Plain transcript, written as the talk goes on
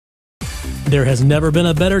There has never been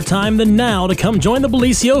a better time than now to come join the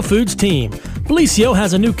Bellisio Foods team. Bellisio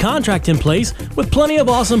has a new contract in place with plenty of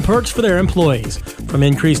awesome perks for their employees. From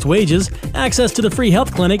increased wages, access to the free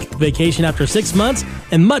health clinic, vacation after 6 months,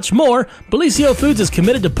 and much more, Bellisio Foods is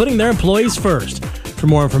committed to putting their employees first. For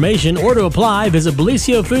more information or to apply, visit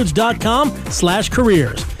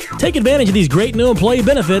BellisioFoods.com/careers. Take advantage of these great new employee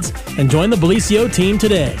benefits and join the Bellisio team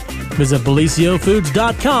today. Visit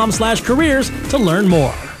BellisioFoods.com/careers to learn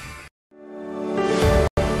more.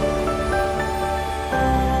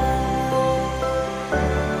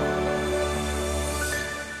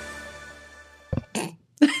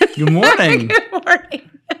 Good morning. Good morning.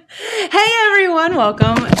 Hey everyone,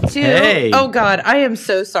 welcome to Oh God, I am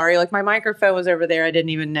so sorry. Like my microphone was over there. I didn't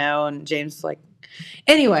even know. And James was like,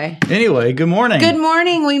 Anyway, good morning. Good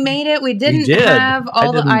morning. We made it. We didn't have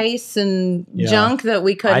all the ice and junk that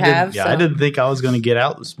we could have. Yeah, so. I didn't think I was going to get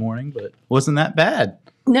out this morning, but it wasn't that bad.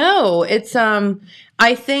 No, it's I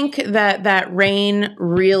think that rain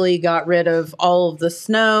really got rid of all of the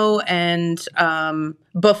snow and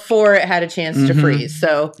before it had a chance to freeze.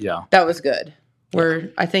 So that was good.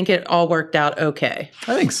 I think it all worked out okay.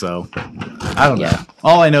 I think so. I don't know.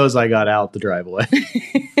 All I know is I got out the driveway.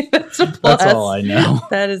 That's a plus. That's all I know.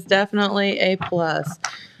 That is definitely a plus.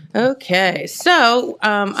 Okay, so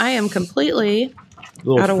I am completely a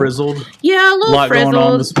little frizzled. Yeah, a little frizzled.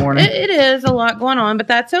 Going on this morning. It is a lot going on, but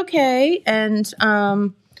that's okay. And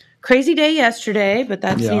crazy day yesterday, but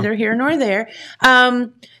that's neither here nor there.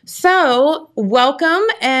 So welcome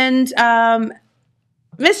and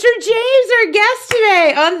Mr. James, our guest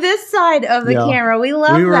today on this side of the camera. We love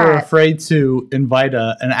that. We were afraid to invite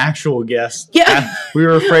an actual guest. Yeah. We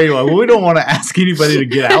were afraid, we don't want to ask anybody to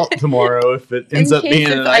get out tomorrow if it ends up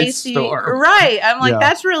being an ice storm. Right. I'm like,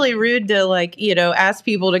 that's really rude to ask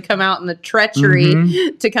people to come out in the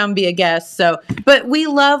treachery to come be a guest. So, but we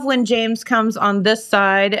love when James comes on this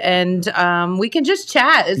side and we can just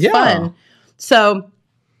chat. It's fun. So,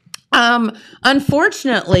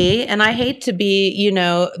 unfortunately, and I hate to be,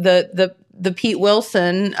 the Pete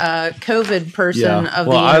Wilson, COVID person of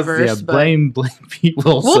the universe. Blame Pete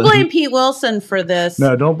Wilson. We'll blame Pete Wilson for this.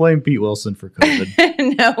 No, don't blame Pete Wilson for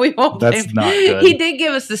COVID. No, we won't. That's not good. He did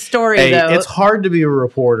give us the story, though. It's hard to be a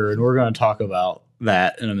reporter, and we're going to talk about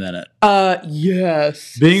that in a minute.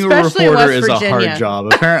 Yes. Being especially a reporter is a hard job.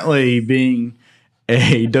 Apparently, being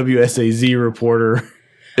a WSAZ reporter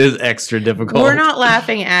is extra difficult. We're not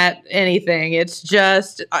laughing at anything. It's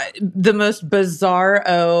just the most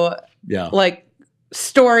bizarro,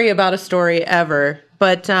 story about a story ever.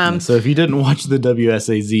 But so if you didn't watch the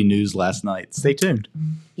WSAZ news last night, stay tuned.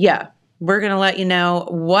 Yeah, we're gonna let you know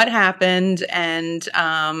what happened, and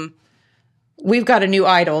we've got a new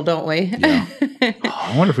idol, don't we? Yeah.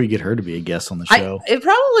 I wonder if we get her to be a guest on the show. It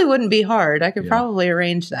probably wouldn't be hard. I could probably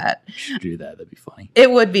arrange that. Should do that. That'd be funny.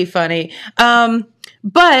 It would be funny.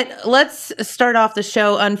 But let's start off the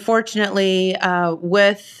show, unfortunately,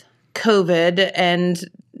 with COVID, and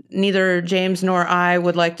neither James nor I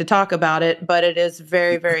would like to talk about it, but it is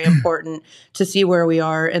very, very important to see where we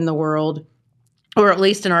are in the world, or at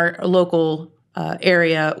least in our local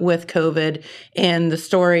area with COVID, and the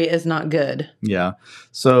story is not good. Yeah.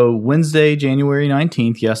 So Wednesday, January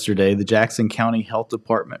 19th, yesterday, the Jackson County Health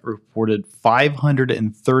Department reported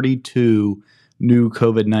 532 new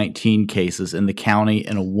COVID-19 cases in the county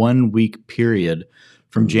in a 1-week period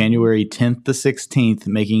from January 10th to 16th,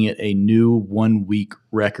 making it a new 1-week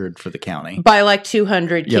record for the county. By like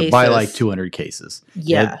 200 cases. Yeah, by like 200 cases.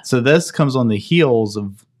 Yeah. So this comes on the heels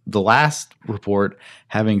of the last report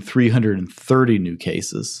having 330 new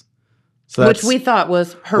cases. So which we thought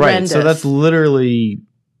was horrendous. Right, so that's literally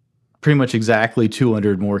pretty much exactly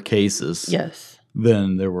 200 more cases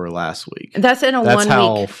than there were last week. That's in a 1 week. That's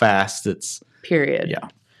how fast it's... Period. Yeah.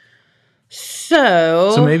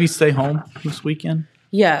 So maybe stay home this weekend.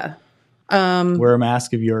 Yeah. Wear a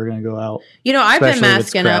mask if you are going to go out. I've been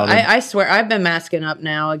masking up. I swear I've been masking up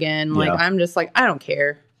now again. I'm just like, I don't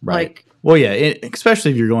care. Right.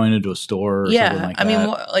 Especially if you're going into a store or something like that.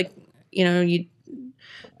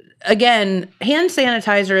 Again, hand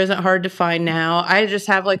sanitizer isn't hard to find now. I just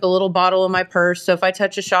have like a little bottle in my purse. So if I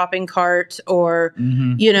touch a shopping cart or,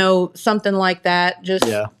 something like that,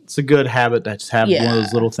 it's a good habit to just have one of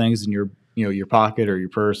those little things in your pocket or your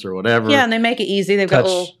purse or whatever. Yeah, and they make it easy. They've got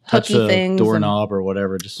little hooky things. Doorknob or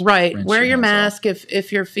whatever. Just wear your mask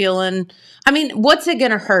if you're feeling. I mean, what's it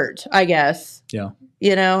going to hurt? I guess. Yeah.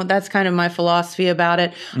 That's kind of my philosophy about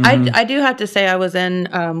it. I do have to say I was in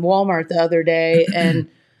Walmart the other day and.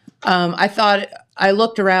 I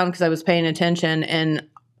looked around because I was paying attention, and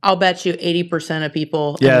I'll bet you 80% of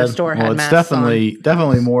people in the store had masks on.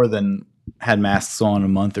 Definitely more than had masks on a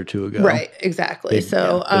month or two ago. Right, exactly. Big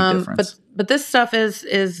difference. But this stuff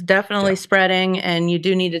is definitely spreading, and you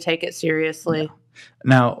do need to take it seriously.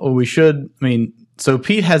 Now, so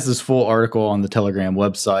Pete has this full article on the Telegram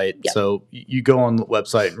website. Yep. So you go on the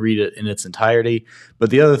website and read it in its entirety. But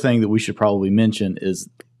the other thing that we should probably mention is,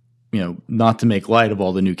 not to make light of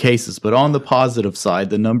all the new cases, but on the positive side,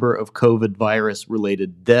 the number of COVID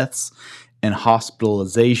virus-related deaths and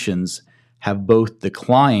hospitalizations have both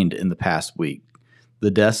declined in the past week. The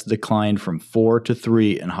deaths declined from 4 to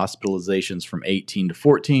 3 and hospitalizations from 18 to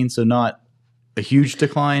 14, so not a huge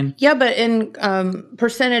decline. Yeah, but in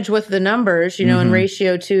percentage with the numbers, in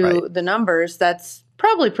ratio to the numbers, that's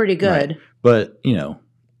probably pretty good. Right. But,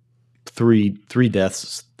 three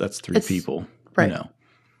deaths, that's three people. Right.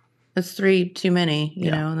 That's 3 too many,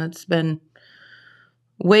 and that's been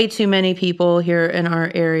way too many people here in our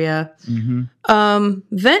area.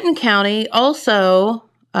 Benton County also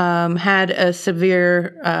had a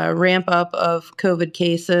severe ramp up of COVID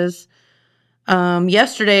cases.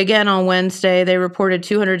 Yesterday, again on Wednesday, they reported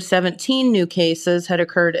 217 new cases had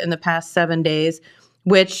occurred in the past 7 days,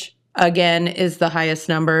 which again is the highest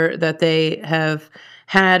number that they have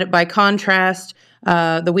had. By contrast,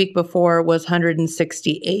 the week before was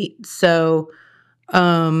 168. So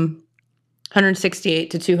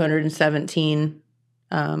 168 to 217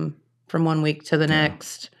 from 1 week to the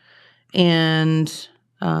next. And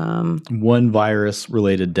one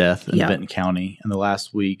virus-related death in Benton County in the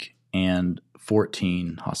last week and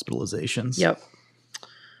 14 hospitalizations. Yep.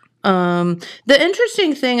 The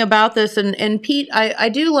interesting thing about this, and Pete, I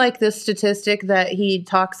do like this statistic that he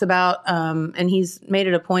talks about, and he's made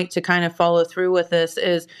it a point to kind of follow through with this,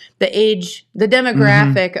 is the age, the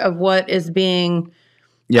demographic of what is being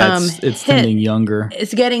it's tending younger.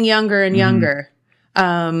 It's getting younger and younger.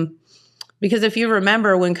 Because if you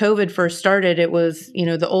remember when COVID first started, it was,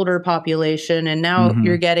 the older population, and now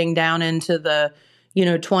you're getting down into the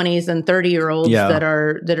 20s and 30-year-olds that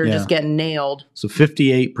are just getting nailed. So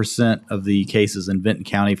 58% of the cases in Benton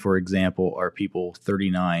County, for example, are people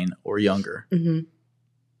 39 or younger.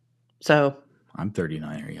 So I'm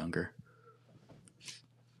 39 or younger.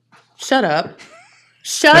 Shut up.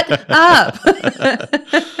 Shut up.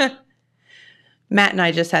 Matt and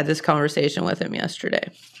I just had this conversation with him yesterday.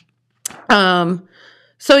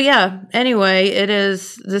 So yeah, anyway,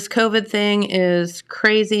 this COVID thing is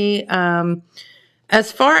crazy.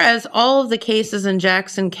 As far as all of the cases in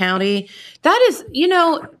Jackson County, that is,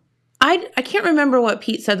 I can't remember what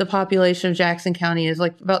Pete said the population of Jackson County is,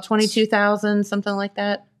 like about 22,000, something like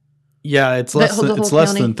that. Yeah, it's less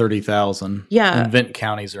than 30,000. Yeah. And Benton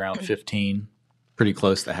County's around 15, pretty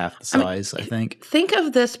close to half the size, I think. Think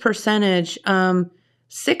of this percentage,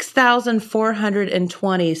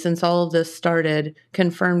 6,420 since all of this started,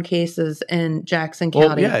 confirmed cases in Jackson County.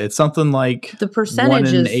 Well, yeah, it's something like the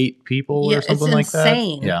percentage 1 in 8 people or something like that. It's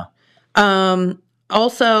insane. Yeah.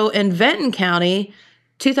 Also in Benton County,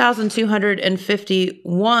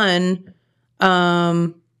 2,251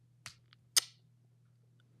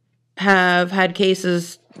 have had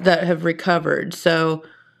cases that have recovered. So,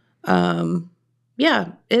 yeah,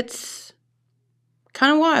 it's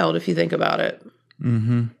kind of wild if you think about it.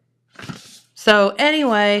 So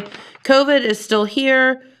anyway, COVID is still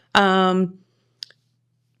here. On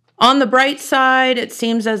the bright side, it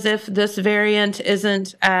seems as if this variant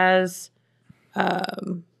isn't as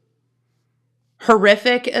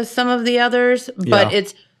horrific as some of the others, but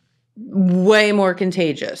it's way more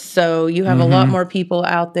contagious. So you have a lot more people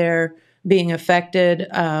out there being affected,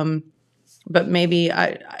 but maybe,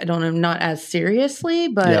 I don't know, not as seriously,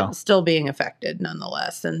 but still being affected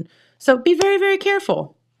nonetheless. And so be very, very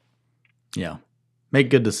careful. Yeah. Make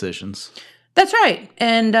good decisions. That's right.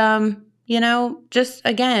 And, just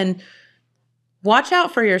again, watch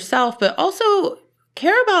out for yourself, but also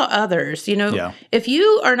care about others. If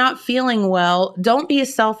you are not feeling well, don't be a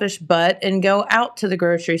selfish butt and go out to the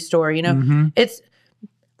grocery store.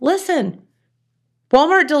 Listen,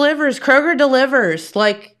 Walmart delivers, Kroger delivers,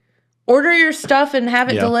 order your stuff and have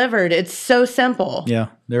it delivered. It's so simple. Yeah,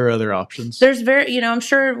 there are other options. There's I'm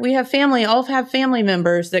sure we have all have family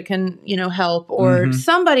members that can, help, or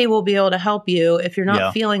somebody will be able to help you if you're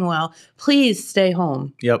not feeling well. Please stay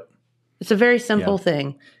home. Yep. It's a very simple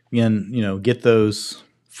thing. And, get those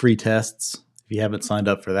free tests if you haven't signed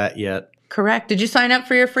up for that yet. Correct. Did you sign up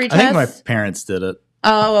for your free test? I think my parents did it.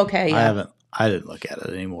 Oh, okay. Yeah. I didn't look at it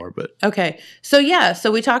anymore, but. Okay. So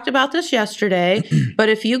we talked about this yesterday, but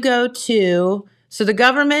if you go to, so the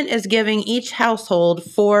government is giving each household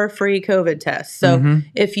 4 free COVID tests. So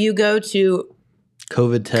if you go to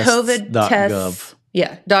COVIDtests.gov.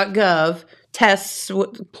 .gov, tests,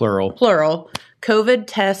 plural,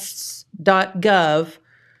 COVIDtests.gov. census.gov.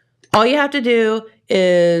 All you have to do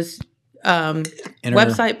is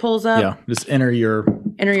website pulls up. Yeah, just enter your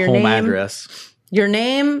home name, address. Your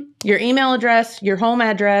name, your email address, your home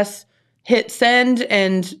address, hit send,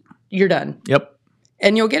 and you're done. Yep.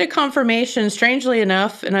 And you'll get a confirmation, strangely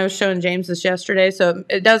enough, and I was showing James this yesterday, so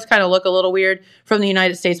it does kind of look a little weird, from the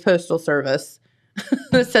United States Postal Service.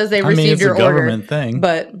 It says they received your order. It's a government thing.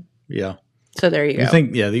 But yeah. So there you go.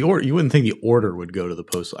 The order, you wouldn't think the order would go to the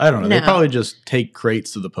post. I don't know. No. They probably just take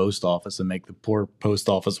crates to the post office and make the poor post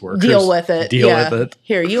office workers deal with it. Deal with it.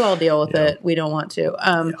 Here, you all deal with it. We don't want to.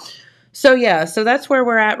 So that's where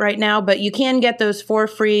we're at right now. But you can get those 4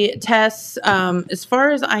 free tests. As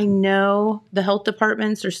far as I know, the health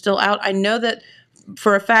departments are still out. I know that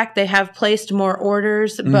for a fact they have placed more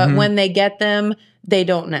orders, but when they get them, they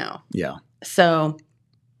don't know. Yeah. So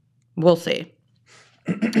we'll see.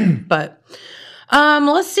 But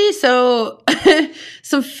let's see. So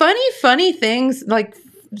some funny things, like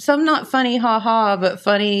some not funny haha, but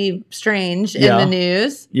funny strange in the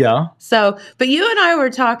news. Yeah. So, but you and I were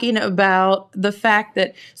talking about the fact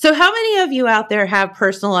that, so how many of you out there have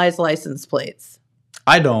personalized license plates?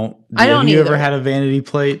 I don't. I don't Have you either. ever had a vanity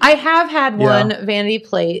plate? I have had one vanity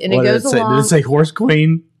plate, and it goes along. Did it say horse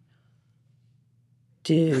queen?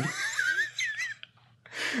 Dude.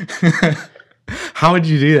 How would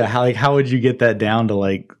you do that? How would you get that down to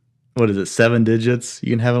like, what is it, 7 digits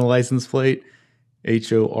you can have in a license plate?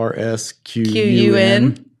 HORSQUN.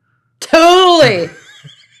 Totally.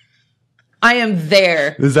 I am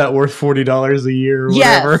there. Is that worth $40 a year or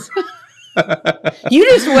whatever? Yes. You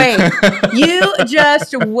just wait. You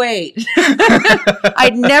just wait.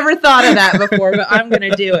 I'd never thought of that before, but I'm going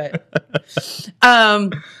to do it.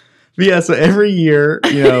 But yeah, so every year,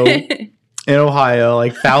 in Ohio,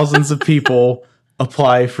 like thousands of people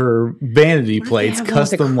apply for vanity plates,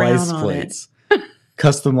 custom license plates.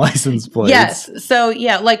 Custom license plates. Yes. So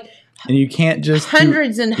like, and you can't just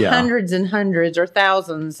hundreds and hundreds or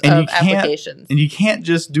thousands of applications. And you can't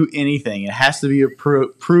just do anything. It has to be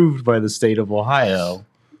approved by the state of Ohio.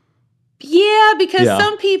 Yeah, because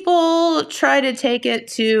some people try to take it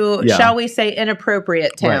to, shall we say,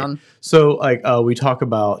 inappropriate town. Right. So, like, we talk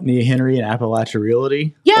about Nia Henry and Appalachia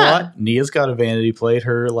Realty a lot. Nia's got a vanity plate.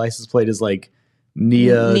 Her license plate is like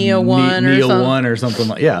Nia 1 or something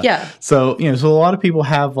like yeah. So so a lot of people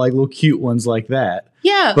have like little cute ones like that.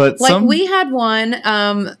 Yeah, but like we had one.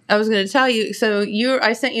 I was going to tell you. So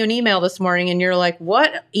I sent you an email this morning, and you're like,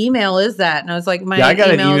 "What email is that?" And I was like, "I got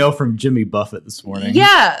an email from Jimmy Buffett this morning."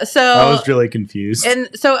 Yeah, so I was really confused, and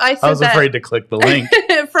so I was afraid to click the link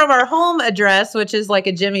from our home address, which is like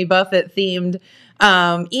a Jimmy Buffett themed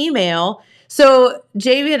email. So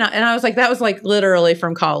JV and I was like, that was like literally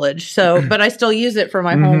from college. So, but I still use it for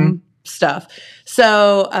my home stuff.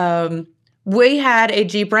 So, we had a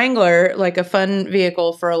Jeep Wrangler, like a fun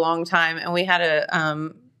vehicle for a long time. And we had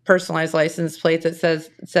a, personalized license plate that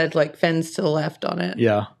said like fins to the left on it.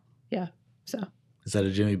 Yeah. Yeah. So is that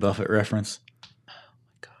a Jimmy Buffett reference? Oh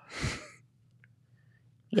my God.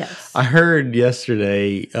 Yes. I heard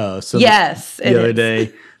yesterday, the other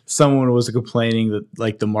day, someone was complaining that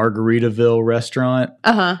like the Margaritaville restaurant,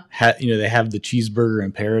 they have the cheeseburger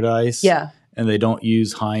in paradise, and they don't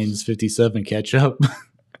use Heinz 57 ketchup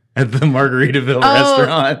at the Margaritaville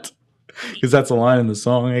restaurant because that's a line in the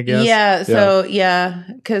song, I guess. Yeah. So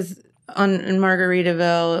because in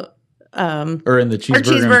Margaritaville, or in the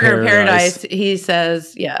cheeseburger in paradise, he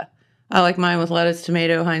says, I like mine with lettuce,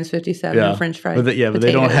 tomato, Heinz 57, and French fries. But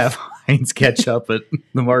they don't have Heinz ketchup at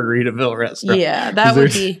the Margaritaville restaurant. Yeah, that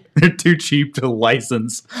would be. They're too cheap to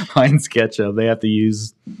license Heinz ketchup. They have to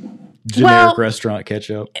use generic restaurant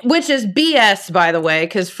ketchup, which is BS, by the way,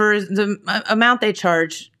 because for the amount they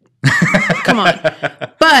charge. Come on.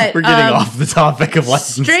 But we're getting off the topic of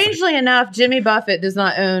license. Strangely enough, Jimmy Buffett does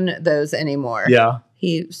not own those anymore. Yeah.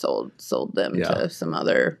 He sold them to some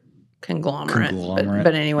other conglomerate.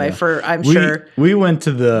 But anyway, we went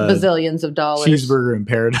to the bazillions of dollars cheeseburger in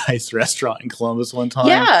paradise restaurant in Columbus one time.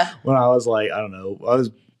 Yeah. When I was like, I don't know,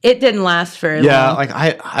 it didn't last very long. Yeah, like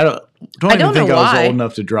I don't even think I was old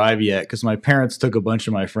enough to drive yet because my parents took a bunch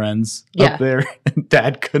of my friends up there and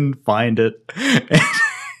Dad couldn't find it. And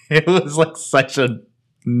it was like such a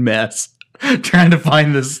mess trying to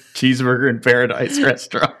find this cheeseburger in paradise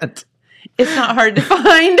restaurant. It's not hard to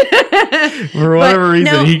find. For whatever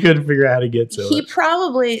reason, he couldn't figure out how to get to it. He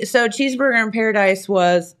probably, so Cheeseburger in Paradise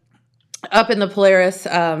was up in the Polaris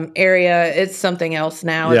area. It's something else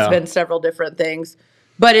now. It's been several different things.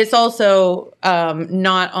 But it's also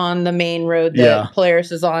not on the main road that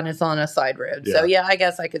Polaris is on. It's on a side road. Yeah. So, I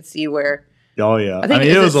guess I could see where. Oh, yeah. I mean,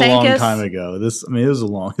 it was a long time ago. It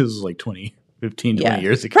was like 20 15, 20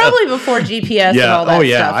 years ago. Probably before GPS and all that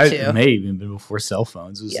stuff, too. It may even been before cell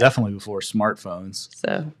phones. It was definitely before smartphones.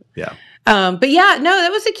 So, yeah. But yeah, no,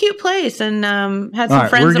 that was a cute place, and had some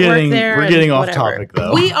friends that worked there. We're getting off topic,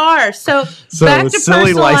 though. We are. So back to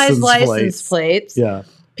silly personalized license plates. Yeah.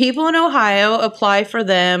 People in Ohio apply for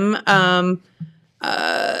them.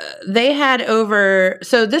 They had over,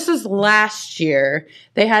 so this was last year,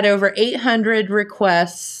 they had over 800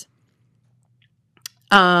 requests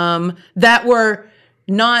that were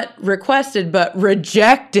not requested, but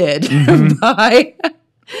rejected by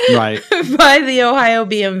the Ohio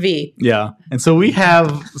BMV. Yeah. And so we have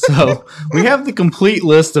the complete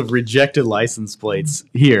list of rejected license plates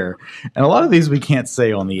here. And a lot of these we can't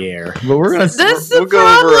say on the air, but we'll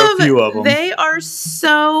go over a few of them. They are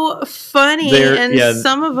so funny,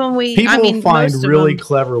 some of them people find really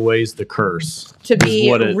clever ways to curse. To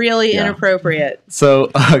be really inappropriate. So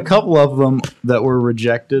a couple of them that were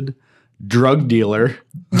rejected: drug dealer.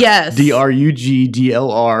 Yes.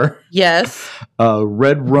 DRUGDLR. Yes.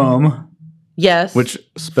 Red rum. Yes. Which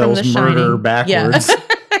spells murder backwards.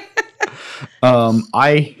 Yeah.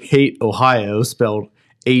 I hate Ohio, spelled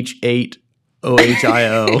H8OHIO.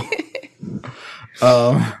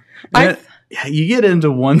 You get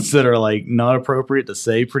into ones that are like not appropriate to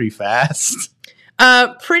say pretty fast.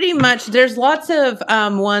 Pretty much. There's lots of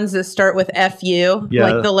ones that start with FU,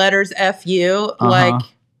 like the letters FU, like.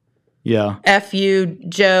 Yeah. F.U.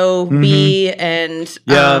 Joe B. and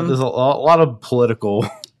there's a lot of political.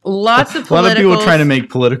 Lots of a lot of people trying to make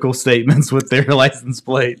political statements with their license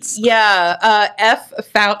plates. Yeah. F.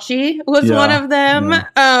 Fauci was one of them.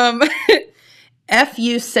 Yeah.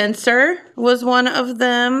 F.U. Censor was one of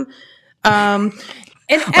them. And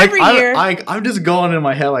every year, I'm just going in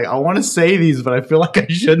my head like I want to say these, but I feel like I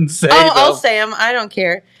shouldn't say them. I'll say them. I don't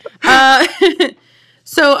care.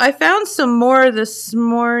 So I found some more this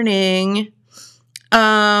morning.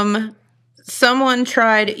 Someone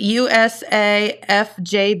tried USAFJB.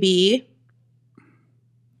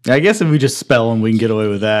 I guess if we just spell them, we can get away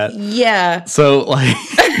with that. Yeah. So like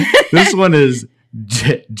this one is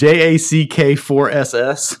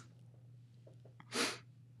JACK4SS.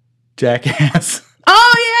 Jackass.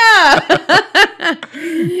 Oh yeah.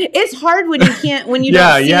 It's hard when you don't see them.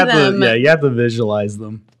 You have to visualize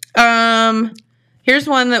them. Here's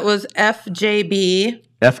one that was FJB.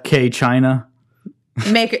 FK China.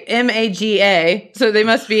 Make MAGA. So they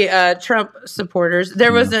must be Trump supporters.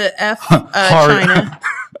 There was a F China.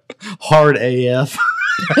 Hard AF.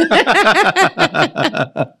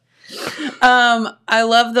 I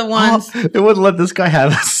love the ones. It wouldn't let this guy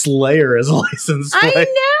have a Slayer as a license plate. I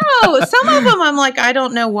know. Some of them I'm like, I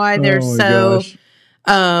don't know why they're so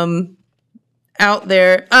out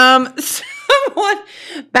there.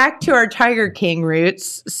 Back to our Tiger King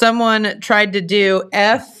roots. Someone tried to do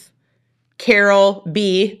F Carol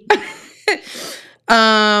B.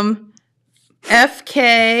 FK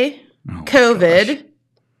COVID. Gosh.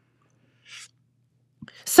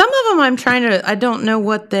 Some of them I don't know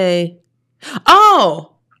what they.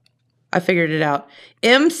 Oh, I figured it out.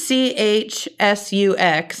 MCHSUX.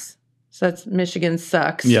 So that's Michigan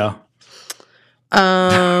sucks. Yeah.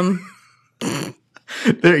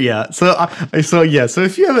 Yeah. So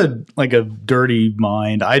if you have a dirty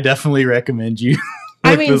mind, I definitely recommend you.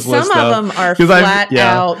 I mean, some of them are flat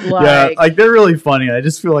out like they're really funny. I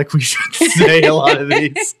just feel like we should say a lot of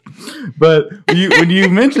these. But when you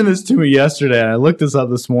mentioned this to me yesterday, and I looked this up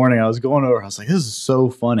this morning, I was going over. I was like, "This is so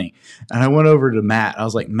funny," and I went over to Matt. I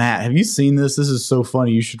was like, "Matt, have you seen this? This is so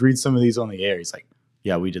funny. You should read some of these on the air." He's like,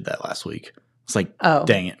 "Yeah, we did that last week." It's like, oh,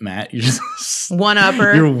 dang it, Matt. You're just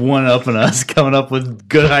one-upper. You're one-upping us, coming up with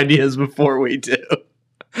good ideas before we do.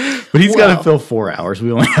 But he's got to fill 4 hours.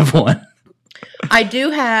 We only have one. I do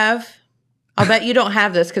have, I'll bet you don't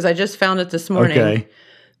have this because I just found it this morning. Okay.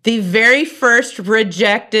 The very first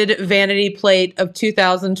rejected vanity plate of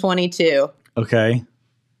 2022. Okay.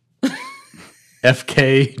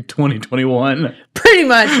 FK 2021. Pretty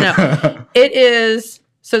much, no. It is,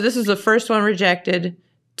 so this is the first one rejected.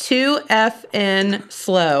 2FN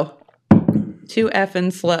slow.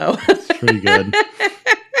 2FN slow. That's pretty good.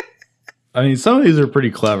 I mean, some of these are pretty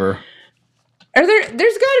clever. There's got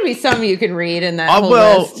to be some you can read in that whole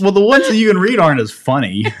list. Well, the ones that you can read aren't as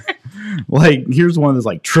funny. Like, here's one that's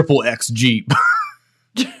like XXX Jeep.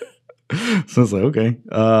 So it's like, okay.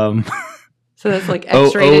 So that's like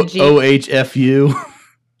X-rated Jeep. OHFU.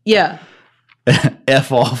 Yeah.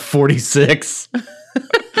 F off 46.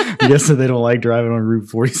 I guess that they don't like driving on Route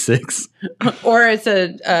 46. Or it's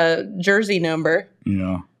a Jersey number.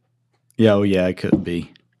 Yeah. Yeah, well, yeah, it could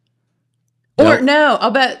be. Or no,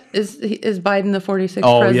 I'll bet is Biden the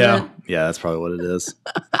 46th president? Yeah, that's probably what it is.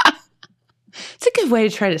 It's a good way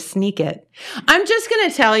to try to sneak it. I'm just going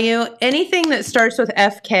to tell you, anything that starts with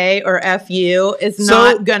FK or FU is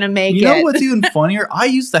not going to make it. You know what's even funnier? I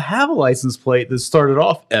used to have a license plate that started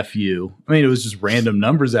off FU. I mean, it was just random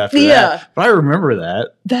numbers after that. But I remember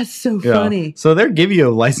that. That's so funny. So they'll give you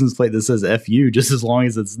a license plate that says FU just as long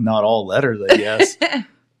as it's not all letters, I guess.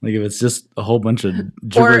 Like if it's just a whole bunch of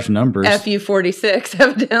gibberish numbers. FU46,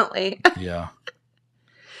 evidently. Yeah.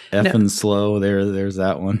 Effing slow. There's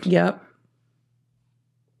that one. Yep.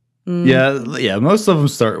 Yeah. Most of them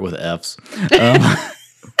start with Fs,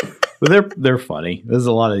 but they're funny. There's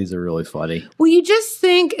a lot of these are really funny. Well, you just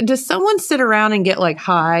think, does someone sit around and get like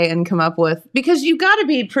high and come up with? Because you got to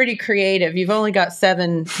be pretty creative. You've only got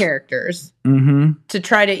 7 characters to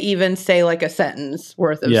try to even say like a sentence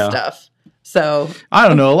worth of stuff. So I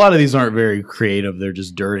don't know. A lot of these aren't very creative. They're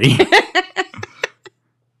just dirty.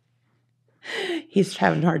 He's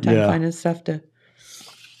having a hard time finding stuff to.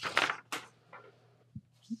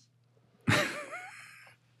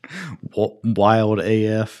 Wild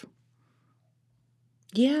AF.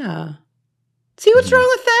 Yeah. See what's wrong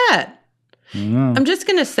with that? I'm just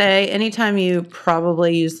going to say, anytime you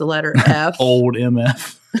probably use the letter F. Old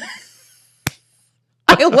MF.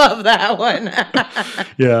 I love that one.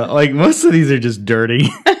 Yeah, like most of these are just dirty.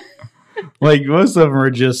 Like most of them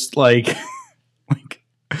are just like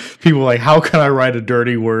people like, how can I write a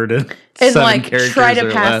dirty word in 7 like characters try to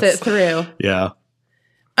or pass less? it through. Yeah.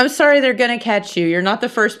 I'm sorry they're going to catch you. You're not the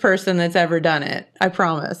first person that's ever done it. I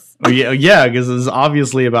promise. Yeah, because there's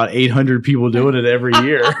obviously about 800 people doing it every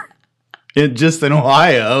year. Just in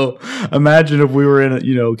Ohio. Imagine if we were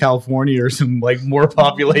in California or some like more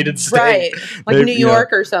populated state. Right. Like New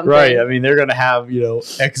York or something. Right. I mean, they're going to have,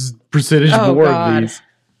 X percentage more of these.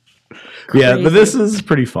 Crazy. Yeah, but this is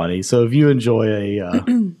pretty funny. So if you enjoy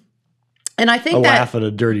and I think laugh at a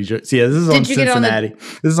dirty joke. So yeah, this is on Cincinnati.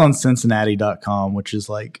 This is on Cincinnati.com, which is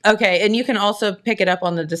like okay, and you can also pick it up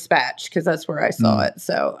on the Dispatch because that's where I saw it.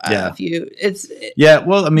 So well,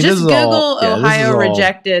 I mean, just this is Google Ohio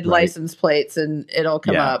rejected right. license plates and it'll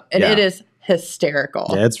come up, and it is hysterical.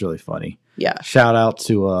 Yeah, it's really funny. Yeah, shout out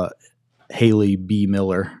to Haley B.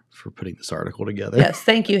 Miller for putting this article together. Yes,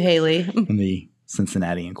 thank you, Haley. In the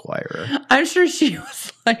Cincinnati Enquirer. I'm sure she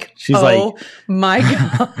was like, my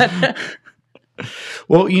God.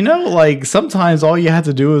 Well, like sometimes all you have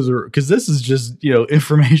to do is, because this is just,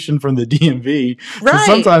 information from the DMV. Right. So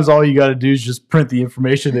sometimes all you got to do is just print the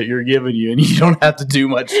information that you're giving you and you don't have to do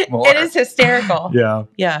much more. It is hysterical. Yeah.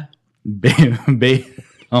 Yeah.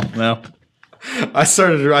 Oh, no. I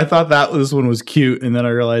thought this one was cute and then I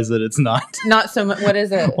realized that it's not. Not so much. What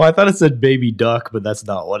is it? Well, I thought it said baby duck, but that's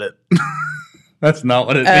not what it that's not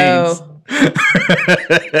what it means.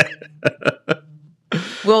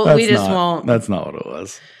 Well, won't. That's not what it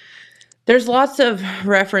was. There's lots of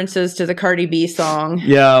references to the Cardi B song.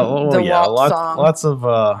 Yeah, song. Lots of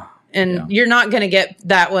you're not going to get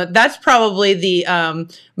that one. That's probably the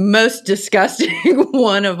most disgusting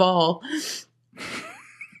one of all.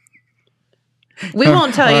 We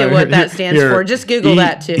won't tell you what that stands for. Just Google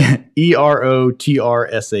that too.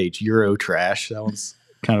 EROTRSH, Eurotrash. That one's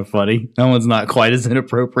kind of funny. That one's not quite as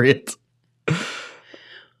inappropriate.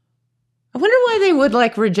 I wonder why they would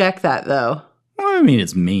reject that though. Well, I mean,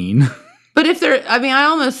 it's mean. But I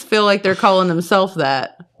almost feel like they're calling themselves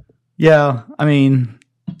that. Yeah, I mean,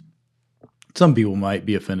 some people might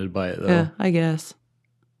be offended by it though. Yeah, I guess.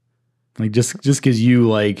 Like just because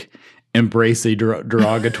you embrace a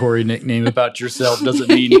derogatory nickname about yourself doesn't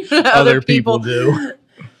mean other people do.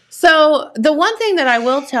 So the one thing that I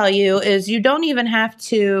will tell you is you don't even have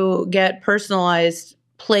to get personalized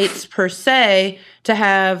plates per se to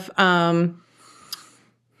have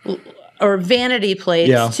or vanity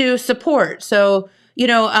plates to support. So,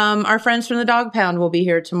 our friends from the Dog Pound will be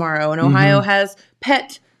here tomorrow, and Ohio has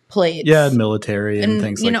pet plates. Yeah, military and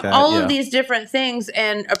things like that. All of these different things,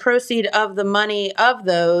 and a proceed of the money of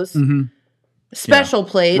those special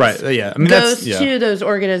plates I mean, goes to those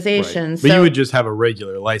organizations. Right. But you would just have a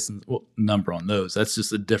regular license number on those. That's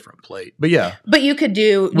just a different plate. But yeah. But you could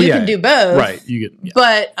do can do both. Right. You could. Yeah.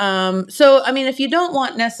 But so I mean, if you don't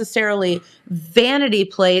want necessarily vanity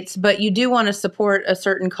plates, but you do want to support a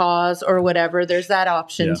certain cause or whatever, there's that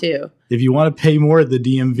option too. If you want to pay more at the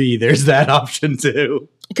DMV, there's that option too.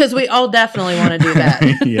 Because we all definitely want to do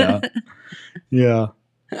that. Yeah. Yeah.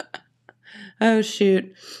 Oh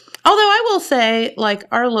shoot. Although I will say,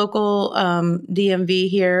 our local DMV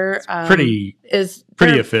here is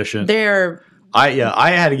pretty efficient.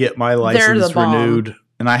 I had to get my license renewed,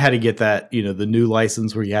 and I had to get that the new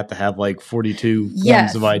license where you have to have 42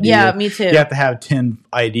 forms of ID. Yeah, me too. You have to have 10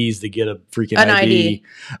 IDs to get a freaking ID.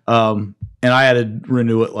 and I had to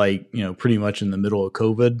renew it pretty much in the middle of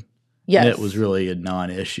COVID. Yes. And it was really a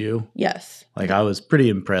non-issue. Yes. I was pretty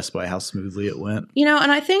impressed by how smoothly it went.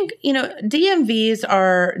 And I think, DMVs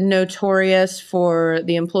are notorious for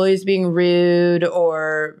the employees being rude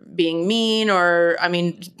or being mean or,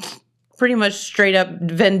 pretty much straight up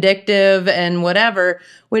vindictive and whatever,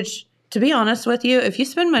 which, to be honest with you, if you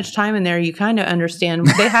spend much time in there, you kind of understand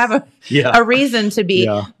they have a reason to be.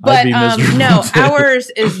 Yeah, but no,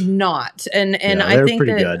 ours is not. And I think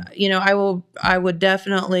that, good. I would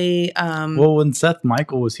definitely. Well, when Seth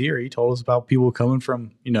Michael was here, he told us about people coming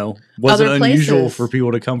from, wasn't Other unusual places. for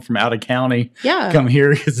people to come from out of county. Yeah. Come here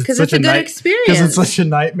because it's such a good experience. Because it's such a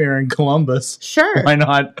nightmare in Columbus. Sure. Why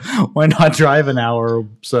not drive an hour or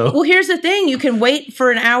so? Well, here's the thing. You can wait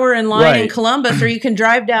for an hour in line in Columbus, or you can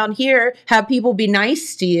drive down here, have people be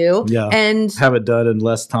nice to you, and have it done in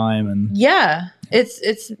less time. And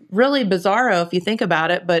it's really bizarro if you think about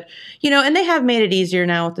it. But and they have made it easier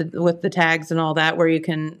now with the tags and all that, where you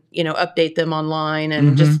can update them online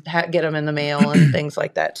and just get them in the mail and things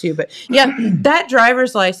like that too. But that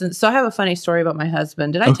driver's license. So I have a funny story about my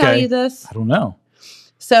husband. Did I tell you this? I don't know.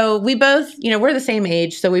 So we both, we're the same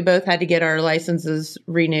age, so we both had to get our licenses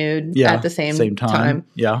renewed at the same time.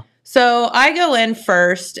 Yeah. So I go in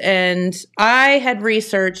first, and I had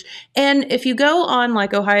researched. And if you go on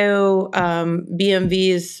Ohio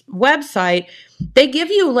BMV's website, they give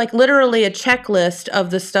you literally a checklist of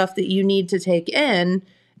the stuff that you need to take in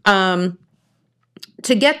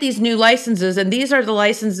to get these new licenses. And these are the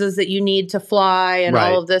licenses that you need to fly and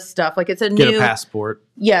all of this stuff. It's get a passport.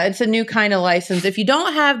 Yeah, it's a new kind of license. If you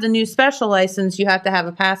don't have the new special license, you have to have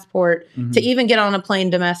a passport to even get on a plane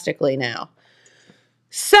domestically now.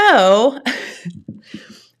 So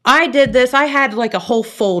I did this. I had a whole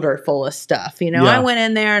folder full of stuff. I went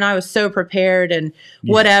in there and I was so prepared and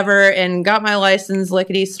whatever, and got my license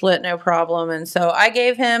lickety split, no problem. And so I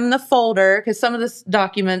gave him the folder because some of the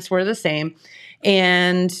documents were the same.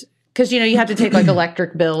 And because, you have to take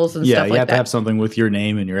electric bills and stuff like that. Yeah, you have to have something with your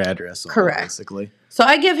name and your address on Correct. It, basically. So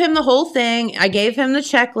I give him the whole thing. I gave him the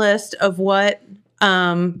checklist of what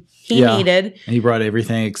he needed. And he brought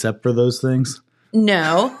everything except for those things?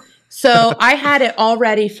 No. So I had it all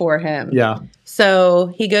ready for him. Yeah.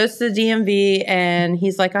 So he goes to the DMV and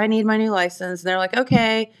he's like, I need my new license. And they're like,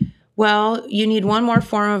 okay, well, you need one more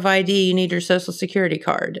form of ID. You need your social security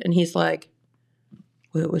card. And he's like,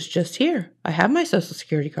 well, it was just here. I have my social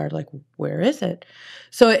security card. Where is it?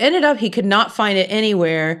 So it ended up, he could not find it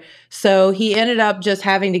anywhere. So he ended up just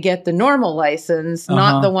having to get the normal license,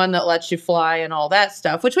 not the one that lets you fly and all that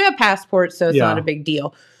stuff, which we have passports, so it's not a big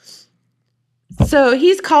deal. So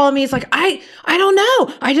he's calling me. He's like, I don't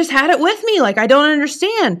know. I just had it with me. I don't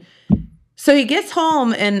understand. So he gets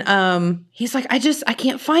home and he's like, I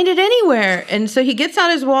can't find it anywhere. And so he gets out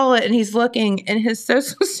his wallet and he's looking, and his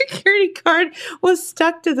social security card was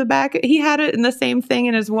stuck to the back. He had it in the same thing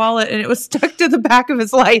in his wallet, and it was stuck to the back of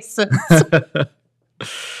his license.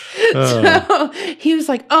 So he was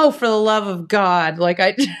like, oh, for the love of God.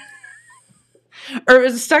 Or it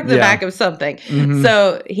was stuck to the back of something.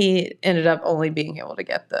 So he ended up only being able to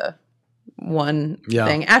get the one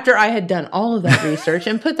thing after I had done all of that research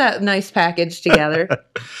and put that nice package together.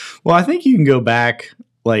 Well, I think you can go back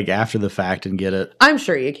after the fact and get it. I'm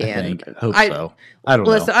sure you can. I hope so. I don't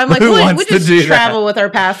know. I'm like, we just travel with our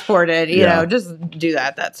passport and, just do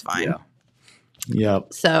that. That's fine. Yeah.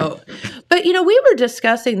 Yep. So, but, we were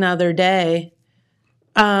discussing the other day,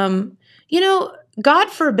 God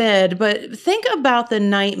forbid, but think about the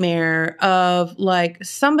nightmare of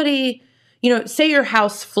somebody, say your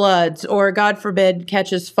house floods or God forbid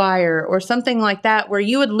catches fire or something like that, where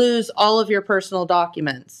you would lose all of your personal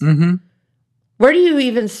documents. Mm-hmm. Where do you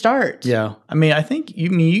even start? Yeah. I think you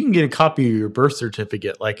can get a copy of your birth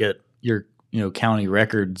certificate at your county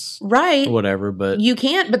records, right? Or whatever, but you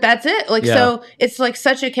can't. But that's it. So it's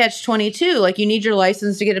such a catch-22. You need your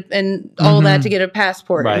license to get it and all that to get a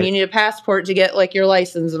passport, and you need a passport to get your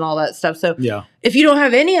license and all that stuff. So if you don't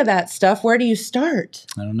have any of that stuff, where do you start?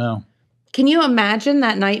 I don't know. Can you imagine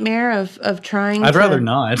that nightmare of trying? I'd rather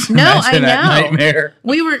not. No, I know. That nightmare.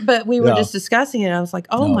 We were just discussing it. I was like,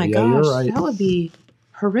 oh my gosh, you're right. That would be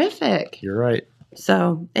horrific. You're right.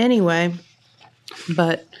 So anyway,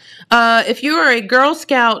 but. If you are a Girl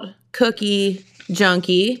Scout cookie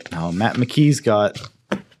junkie. Oh, Matt McKee's got.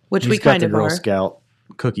 Which we kind of are. Girl Scout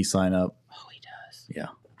cookie sign up. Oh, he does. Yeah.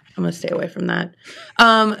 I'm going to stay away from that.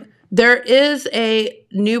 There is a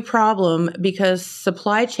new problem because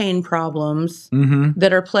supply chain problems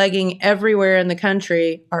that are plaguing everywhere in the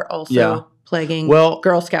country are also plaguing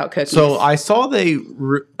Girl Scout cookies. So I saw they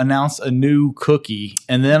announced a new cookie,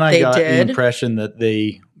 and then I got the impression that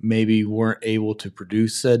they maybe weren't able to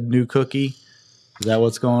produce said new cookie. Is that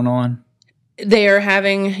what's going on? They are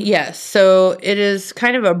having, yes. So it is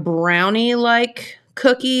kind of a brownie-like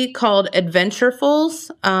cookie called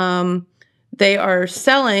Adventurefuls. They are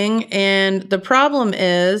selling, and the problem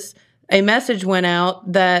is a message went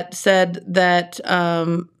out that said that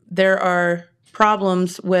there are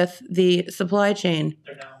problems with the supply chain.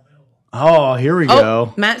 They're now available. Oh, here we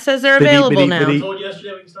go. Matt says they're available now. I told you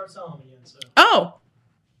yesterday we can start selling them again. So. Oh.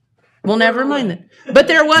 Well, never mind that. But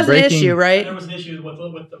there was an issue, right? There was an issue with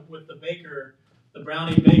the baker, the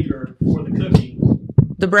brownie baker for the cookie.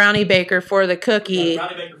 The brownie baker for the cookie. The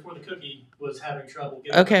brownie baker for the cookie was having trouble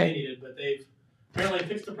getting what they needed, but they've apparently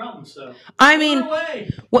fixed the problem. So I mean,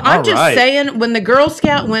 well, I'm just saying when the Girl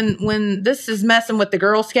Scout, when this is messing with the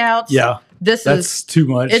Girl Scouts, that's too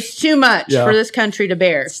much. It's too much for this country to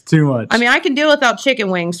bear. It's too much. I mean, I can deal without chicken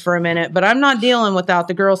wings for a minute, but I'm not dealing without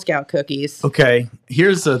the Girl Scout cookies. Okay,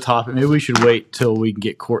 here's the topic. Maybe we should wait till we can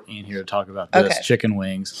get Courtney in here to talk about this chicken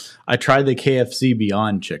wings. I tried the KFC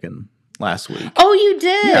Beyond Chicken last week. Oh, you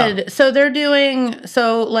did? Yeah. So they're doing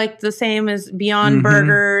like the same as Beyond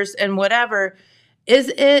Burgers and whatever. Is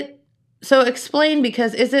it so? Explain,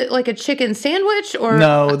 because is it like a chicken sandwich or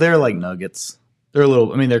no? They're like nuggets. They're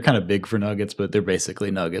they're kind of big for nuggets, but they're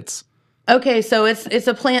basically nuggets. Okay, so it's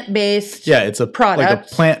a plant-based it's a product. Like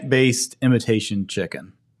a plant-based imitation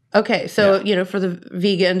chicken. Okay, so for the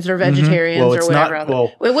vegans or vegetarians or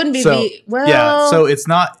whatever. It wouldn't be so it's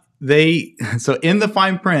not so in the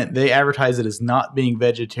fine print they advertise it as not being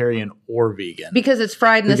vegetarian or vegan because it's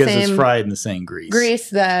fried in the same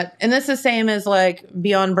grease. And that's the same as like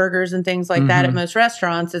Beyond Burgers and things like that at most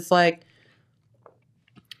restaurants. It's like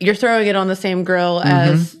you're throwing it on the same grill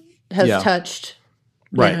as has touched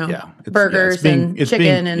burgers and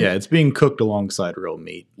chicken. It's being cooked alongside real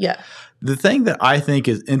meat. Yeah. The thing that I think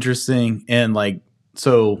is interesting, and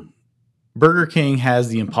so Burger King has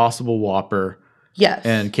the Impossible Whopper. Yes.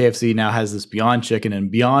 And KFC now has this Beyond Chicken,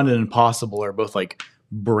 and Beyond and Impossible are both like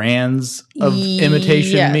brands of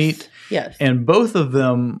imitation meat. Yes. And both of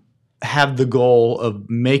them have the goal of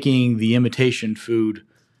making the imitation food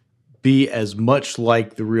be as much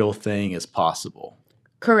like the real thing as possible.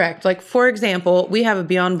 Correct. Like, for example, we have a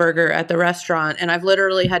Beyond Burger at the restaurant, and I've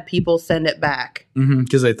literally had people send it back.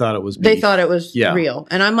 Because they thought it was beef. They thought it was real.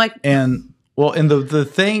 And I'm like... And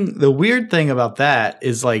the weird thing about that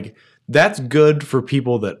is like, that's good for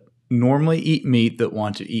people that normally eat meat that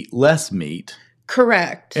want to eat less meat.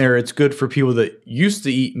 Correct. Or it's good for people that used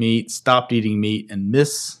to eat meat, stopped eating meat, and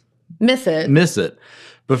miss it.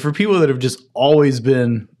 But for people that have just always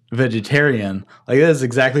been vegetarian, like that's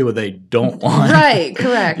exactly what they don't want. Right,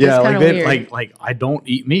 correct. Yeah, it's like weird. like I don't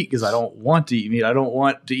eat meat because I don't want to eat meat. I don't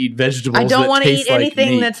want to eat vegetables. I don't want to eat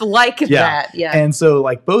anything that's like that. Yeah. And so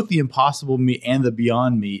like both the Impossible meat and the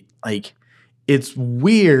Beyond meat, like it's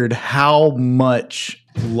weird how much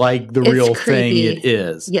like the real thing it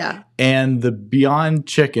is. Yeah. And the Beyond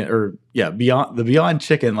Chicken Beyond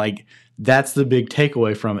Chicken, like that's the big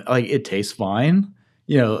takeaway from it. Like it tastes fine.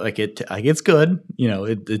 It's good.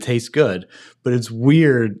 It tastes good, but it's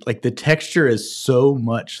weird. Like the texture is so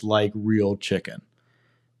much like real chicken.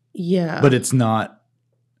 Yeah. But it's not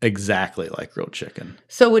exactly like real chicken.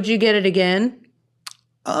 So would you get it again?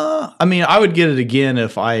 I mean, I would get it again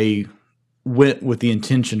if I went with the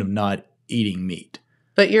intention of not eating meat.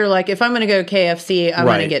 But you're like, if I'm going to go KFC, I'm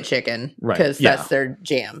going to get chicken because that's their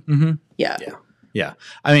jam. Mm-hmm. Yeah. Yeah.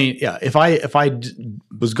 I mean, if I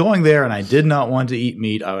was going there and I did not want to eat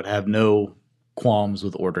meat, I would have no qualms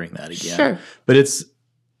with ordering that again. Sure. But it's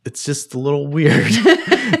just a little weird.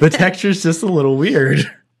 The texture's just a little weird.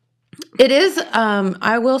 It is,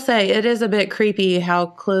 I will say, it is a bit creepy how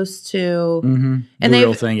close to and the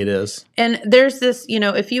real thing it is. And there's this,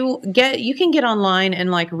 if you can get online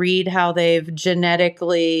and like read how they've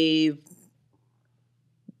genetically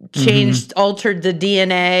changed, altered the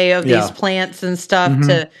DNA of these plants and stuff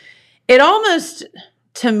it almost,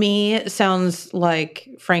 to me, sounds like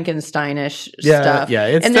Frankensteinish stuff. Yeah,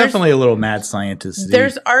 it's definitely a little mad scientist.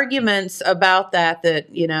 There's arguments about that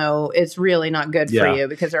it's really not good for you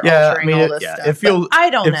because they're altering all this stuff. It feels, I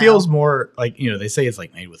don't know. It feels more like, they say it's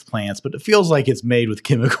like made with plants, but it feels like it's made with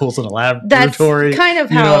chemicals in a laboratory. That's kind of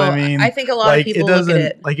how know what I mean? I think a lot of people look at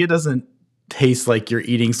it. Like it doesn't taste like you're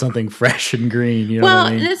eating something fresh and green. You know what I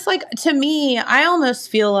mean? And it's like, to me, I almost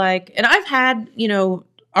feel like, and I've had,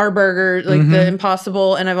 our burger, like the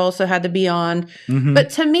Impossible, and I've also had the Beyond.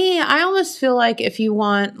 But to me, I almost feel like if you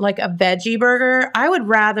want like a veggie burger, I would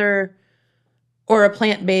rather, or a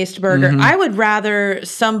plant-based burger, I would rather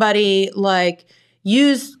somebody like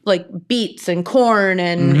use like beets and corn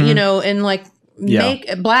and, and like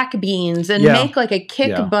make black beans and Yeah. make like a kick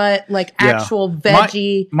Yeah. butt, like Yeah. actual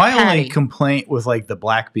veggie. My patty. only complaint with like the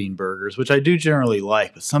black bean burgers, which I do generally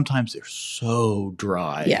like, but sometimes they're so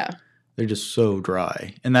dry. Yeah. They're just so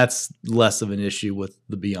dry. And that's less of an issue with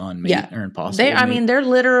the Beyond Meat Yeah. or Impossible They, I Meat. mean, they're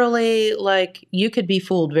literally like you could be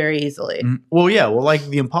fooled very easily. Well, yeah. Well, like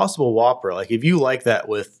the Impossible Whopper, like if you like that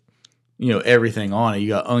with, everything on it, you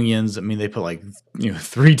got onions. I mean, they put like,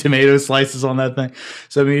 3 tomato slices on that thing.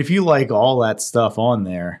 So, I mean, if you like all that stuff on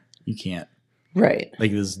there, you can't. Right.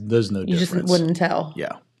 Like there's no You difference. just wouldn't tell.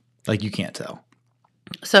 Yeah. Like you can't tell.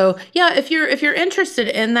 So yeah, if you're interested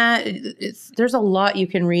in that, there's a lot you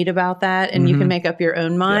can read about that, and you can make up your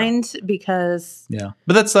own mind because Yeah.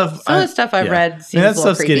 But that stuff, some of the stuff I've read seems that a little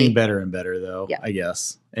stuff's creepy. getting better and better though, Yeah. I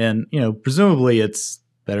guess. And, presumably it's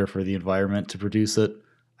better for the environment to produce it.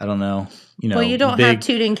 I don't know. Well, you don't have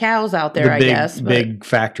tooting cows out there, the I big, guess. But big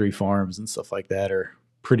factory farms and stuff like that are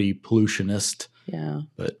pretty pollutionist. yeah.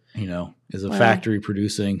 But, is a Well- factory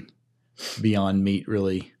producing Beyond Meat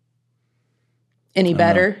really Any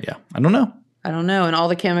better? Yeah. I don't know. I don't know. And all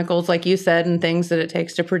the chemicals, like you said, and things that it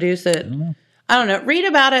takes to produce it. know. I don't know. Read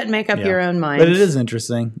about it and make up Yeah. your own mind. But it is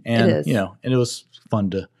interesting. And, It is. and it was fun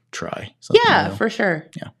to try. something Yeah, new. for sure.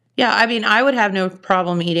 Yeah. Yeah. I mean, I would have no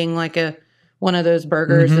problem eating like one of those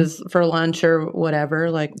burgers for lunch or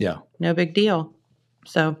whatever. Like, Yeah. no big deal.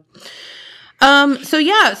 So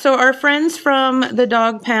so our friends from the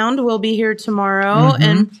Dog Pound will be here tomorrow,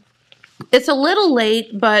 and it's a little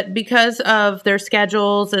late, but because of their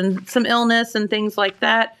schedules and some illness and things like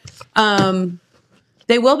that,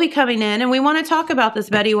 they will be coming in, and we want to talk about this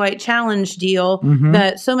Betty White Challenge deal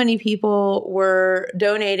that so many people were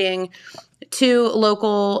donating to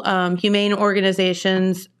local humane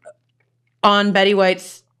organizations on Betty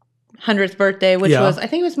White's 100th birthday, which Yeah. was, I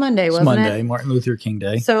think it was Monday, It's wasn't Monday, it? Martin Luther King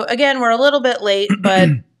Day. So again, we're a little bit late, but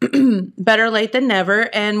better late than never.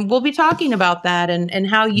 And we'll be talking about that and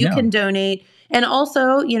how you Yeah. can donate. And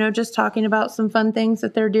also, just talking about some fun things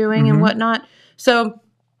that they're doing and whatnot. So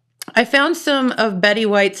I found some of Betty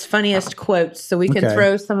White's funniest quotes, so we can Okay.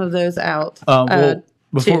 throw some of those out.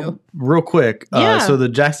 Before, real quick, Yeah. so the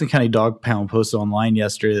Jackson County Dog Pound posted online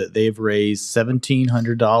yesterday that they've raised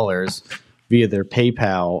 $1,700 via their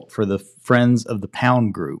PayPal for the Friends of the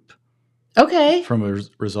Pound group Okay. from a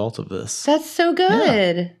result of this. That's so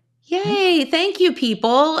good. Yay. Thank you,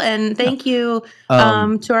 people. And thank you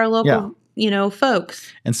to our local,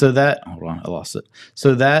 folks. And so that, hold on, I lost it.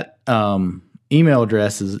 So that email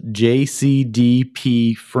address is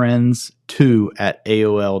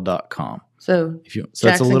jcdpfriends2@aol.com. So So that's a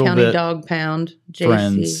Jackson little County bit Dog Pound,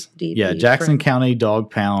 friends. JCDP. Yeah, Jackson Friends. County Dog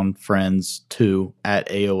Pound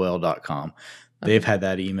Friends2@aol.com. They've had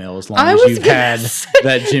that email as long I as was you've gonna had say,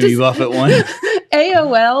 that Jimmy Buffett one.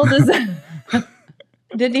 AOL does that.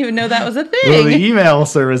 Didn't even know that was a Well, the thing. email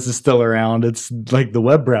service is still around. It's like the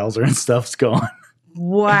web browser and stuff's gone.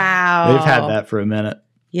 Wow. They've had that for a minute.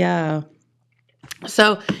 Yeah.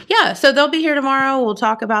 So they'll be here tomorrow. We'll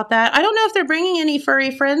talk about that. I don't know if they're bringing any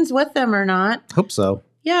furry friends with them or not. Hope so.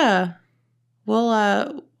 Yeah. We'll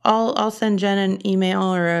I'll send Jen an email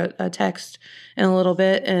or a text in a little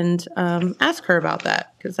bit and ask her about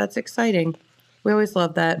that because that's exciting. We always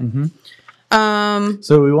love that.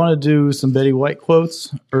 So we want to do some Betty White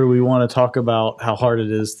quotes, or we want to talk about how hard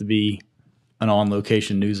it is to be an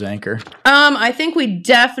on-location news anchor. I think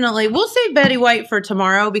we'll save Betty White for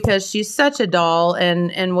tomorrow because she's such a doll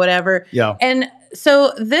and whatever. Yeah. And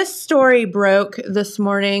so this story broke this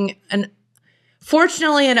morning, and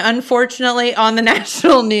fortunately and unfortunately on the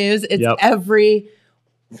national news, it's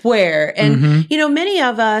everywhere. And, many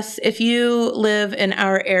of us, if you live in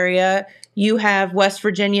our area, you have West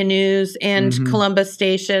Virginia news and Columbus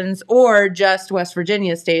stations or just West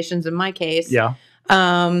Virginia stations in my case. Yeah.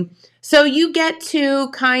 So you get to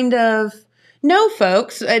kind of know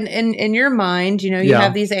folks and in your mind, you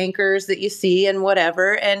have these anchors that you see and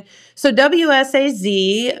whatever. And so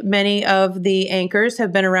WSAZ, many of the anchors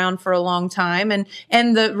have been around for a long time and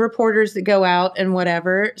the reporters that go out and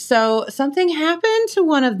whatever. So something happened to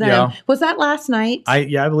one of them. Yeah. Was that last night? I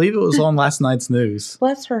believe it was on last night's news.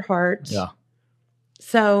 Bless her heart. Yeah.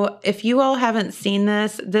 So if you all haven't seen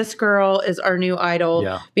this girl is our new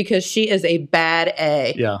idol because she is a bad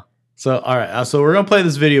A. Yeah. So, all right. So we're going to play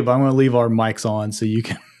this video, but I'm going to leave our mics on so you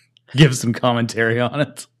can give some commentary on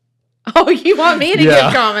it. Oh, you want me to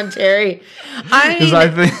give commentary? I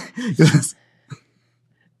think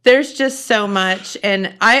there's just so much.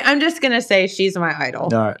 And I'm just going to say she's my idol.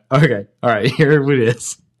 All right. Okay. All right. Here it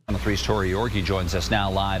is. 3's Tori Yorkie joins us now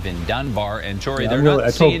live in Dunbar. And Tori, they're I not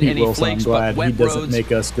told seeing Pete any Wilson, flakes, I'm glad but wet he doesn't roads.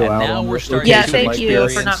 make us go and out now on we're starting Yeah, to thank you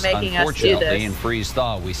experience, for not making us do unfortunately, this. in freeze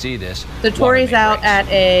thaw, we see this. So Tori's out at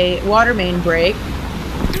a water main break.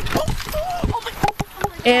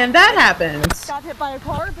 And that happens. Got hit by a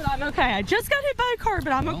car, but I'm okay. I just got hit by a car,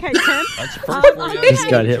 but I'm okay, Tim. That's the first for you. Just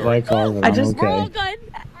got hit by a car, but I'm We're all okay.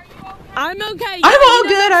 good. I'm okay. I'm all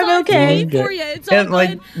good, I'm okay. For you. It's all And like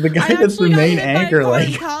good. the guy I that's the actually got main hit by a anchor, car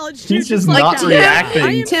in like college, too, he's just like not that. reacting.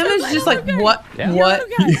 I am Tim so is glad just I'm like, okay. what? Yeah.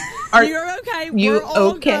 What? You're okay. you We're all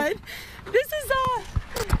okay? good. This is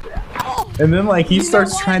And then like he You know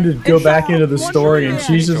starts what? trying to go It's, back into the one story, more and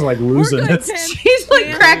day. she's just like losing We're good, it. Tim. She's like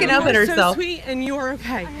Man, cracking you up at are herself. So sweet, and you are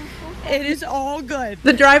okay. It is all good.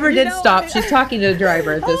 The driver You did know, stop. She's talking to the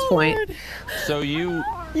driver at this Oh, point. Lord. So you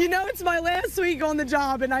It's my last week on the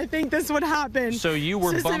job, and I think this would happen. were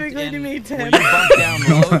bumped Specifically in. to me, Tim. Were you bumped down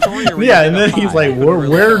low, Tori, or were you Yeah, hit and up then he's high? like,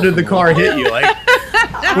 "Where did the car hit you?" Like,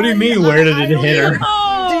 what do you mean? Where did it hit her?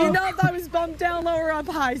 Do you know if I was bumped down low or up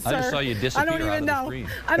high, sir? I just saw you disappear I don't out even of the know. screen.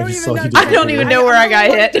 I don't just even saw know. you I don't even know where I got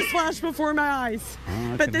hit. Just flashed before my eyes.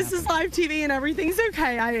 But this is live TV and everything's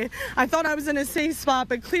okay. I thought I was in a safe spot,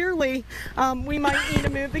 but clearly we might need to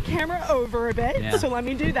move the camera over a bit. Yeah. So let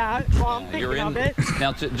me do that while I'm You're thinking in. of it.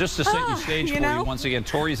 Now, just to set you stage you for know? you once again,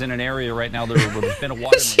 Tori's in an area right now. There would have been a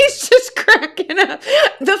water main. She's just cracking up.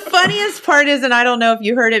 The funniest part is, and I don't know if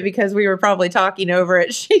you heard it because we were probably talking over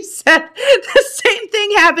it. She said the same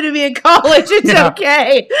thing happened to me in college. It's Yeah.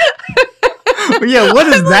 okay. Yeah, what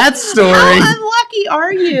is that story? How unlucky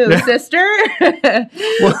are you, sister?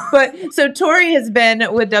 But so Tori has been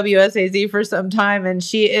with WSAZ for some time, and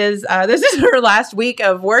she is. This is her last week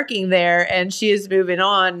of working there, and she is moving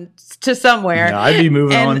on to somewhere. Yeah, I'd be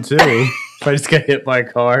moving And- on too if I just got hit by a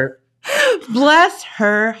car. Bless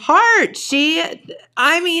her heart. She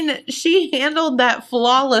handled that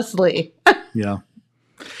flawlessly. Yeah.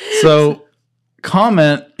 So,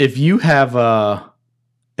 comment if you have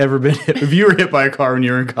ever been hit, if you were hit by a car when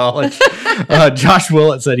you were in college. Josh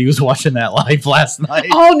Willett said he was watching that live last night.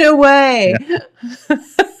 Oh, no way.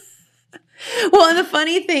 Well, and the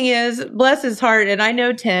funny thing is, bless his heart, and I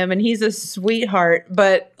know Tim, and he's a sweetheart,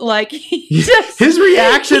 but like His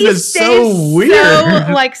reaction he is so stays weird.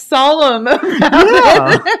 so like solemn about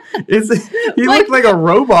Yeah. it. He Like- looked like a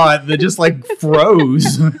robot that just like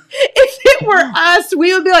froze. We If it were us,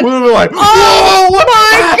 we would be like, were like, "Oh "Whoa, what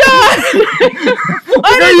my the god,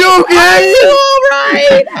 Are you okay?" Are you all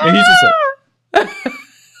right?" And he's just like,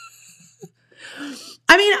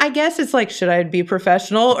 I mean, I guess it's like, should I be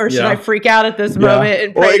professional or should Yeah. I freak out at this yeah. moment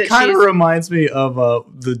and pray Well, it that kind of she's reminds me of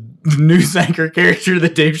the news anchor character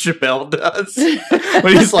that Dave Chappelle does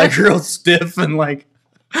when he's like real stiff and like.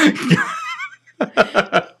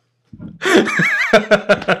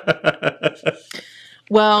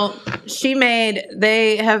 Well,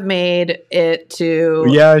 they have made it to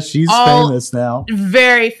Yeah, she's All- famous now.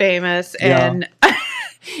 very famous. Yeah. And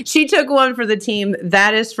she took one for the team,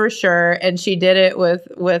 that is for sure. And she did it with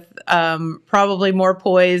probably more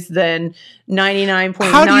poise than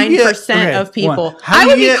 99.9% of people. I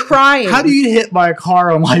would be crying. How do you get hit by a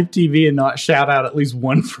car on live TV and not shout out at least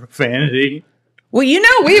one profanity? Well, you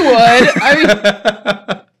know we would. I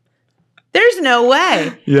mean, there's no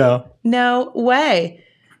way. Yeah, No way.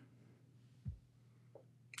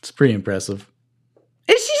 it's pretty impressive.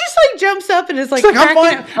 And she just like jumps up and is like, She's like, I'm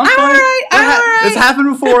cracking fine. up. I'm fine. All right. All right. It's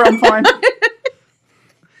happened before. I'm fine.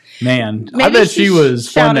 Man, I Maybe bet she she was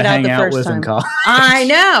fun to shouted out hang the out first with in time. college. I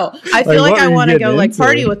know. I feel Like, like what I were you want to go getting like into?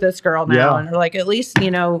 party with this girl now Yeah. and like at least,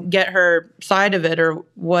 get her side of it or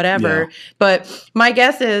whatever. Yeah. But my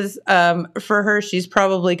guess is for her, she's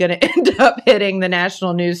probably going to end up hitting the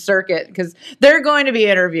national news circuit because they're going to be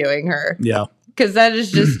interviewing her Yeah. because that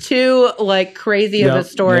is just too like crazy of a Yep.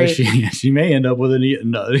 story. Yeah, she may end up with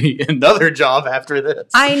another job after this.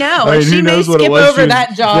 I know. I mean, She who may knows what it skip was. over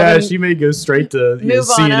that job. Yeah, and- she may go straight to move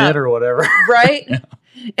on CNN up. or whatever. right?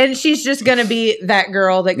 And she's just going to be that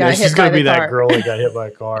girl that got Yeah, hit she's by gonna the be car that girl that got hit by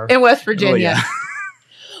a car. in West Oh, Virginia. yeah.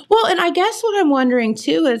 Well, and I guess what I'm wondering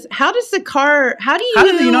too is how do you How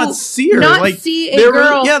did they not see her? not like, see a there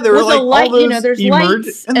girl were, yeah, there were with like a light, all those there's emerg-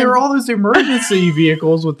 lights and there were all those emergency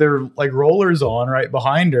vehicles with their like rollers on right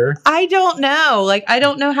behind her. I don't know. Like I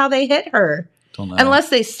don't know how they hit her Don't know. unless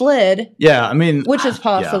they slid, yeah, I mean, which is yeah,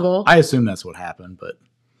 possible. I assume that's what happened, but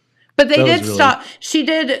But they that did was really- stop.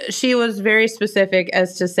 She was very specific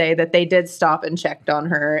as to say that they did stop and checked on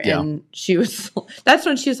her. Yeah. And that's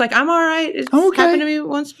when she was like, I'm all right. It's I'm okay. happened to me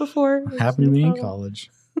once before. It's happened to no me in problem." college.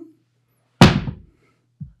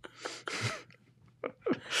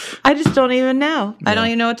 I just don't even know. I don't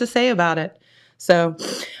even know what to say about it. So,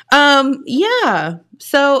 Yeah.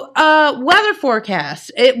 So, weather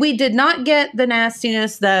forecast. We did not get the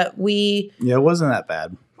nastiness that we Yeah, it wasn't that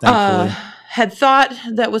bad, thankfully. had thought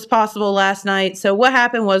that was possible last night. So what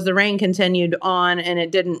happened was the rain continued on, and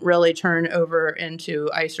it didn't really turn over into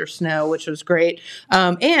ice or snow, which was great.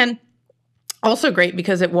 And also great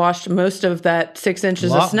because it washed most of that 6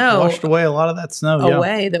 inches of snow. Washed away a lot of that snow,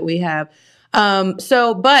 away that we have.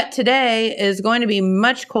 But today is going to be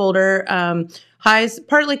much colder. Highs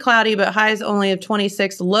partly cloudy, but highs only of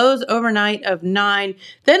 26. Lows overnight of 9.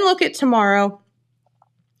 Then look at tomorrow.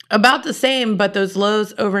 About the same, but those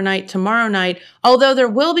lows overnight tomorrow night, although there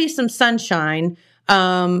will be some sunshine,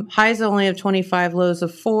 highs only of 25, lows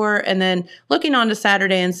of 4. And then looking on to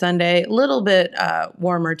Saturday and Sunday, a little bit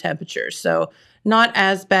warmer temperatures. So not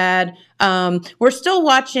as bad. We're still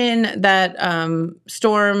watching that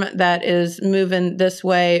storm that is moving this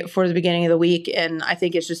way for the beginning of the week. And I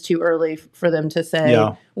think it's just too early for them to say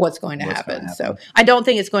what's going to happen. So I don't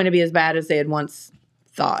think it's going to be as bad as they had once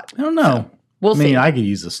thought. I don't know. So we'll see. I could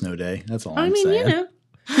use a snow day. That's all I'm saying. You know.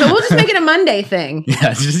 So we'll just make it a Monday thing.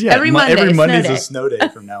 Every Monday's a snow day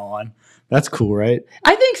from now on. That's cool, right?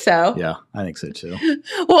 I think so. Yeah, I think so too.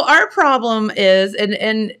 Well, our problem is,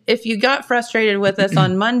 and if you got frustrated with us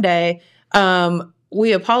on Monday,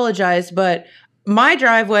 we apologize, but my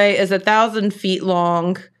driveway is 1,000 feet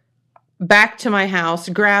long back to my house,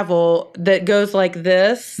 gravel that goes like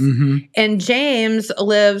this. Mm-hmm. And James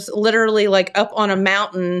lives literally like up on a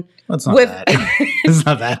mountain. That's not that. It's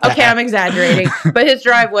not that bad. Okay, I'm exaggerating. But his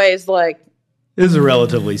driveway is like it is a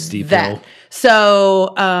relatively steep hill.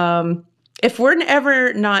 So if we're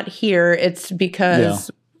ever not here, it's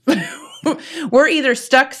because we're either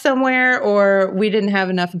stuck somewhere or we didn't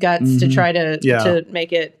have enough guts to try to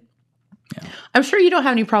make it. Yeah. I'm sure you don't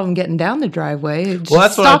have any problem getting down the driveway. Just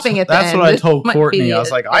that's stopping what at the end. That's what I told Courtney. I was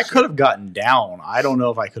like, I could have gotten down. I don't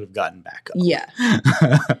know if I could have gotten back up. Yeah.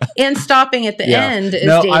 And stopping at the end is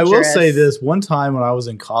dangerous. I will say this. One time when I was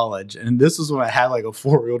in college, and this is when I had like a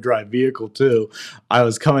 4-wheel drive vehicle too, I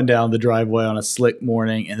was coming down the driveway on a slick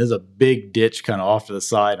morning, and there's a big ditch kind of off to the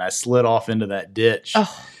side, and I slid off into that ditch.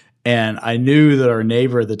 Oh. And I knew that our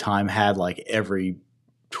neighbor at the time had like every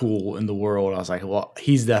tool in the world. I was like, well,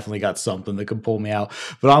 he's definitely got something that could pull me out.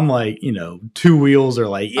 But I'm like, 2 wheels are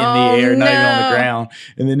like in the air, not even on the ground.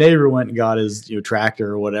 And the neighbor went and got his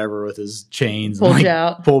tractor or whatever with his chains and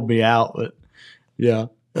pulled me out. But yeah,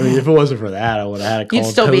 I mean, if it wasn't for that, I would have had a call. You'd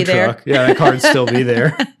still be there. Truck. Yeah, that car would still be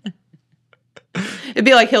there. It'd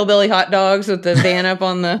be like hillbilly hot dogs with the van up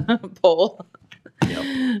on the pole.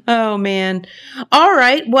 Yep. Oh man. All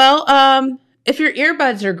right. Well, if your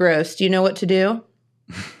earbuds are gross, do you know what to do?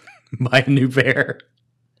 Buy a new pair.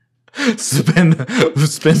 Spend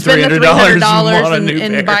 $300 on a new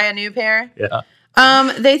pair. And buy a new pair. Yeah.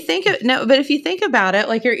 But if you think about it,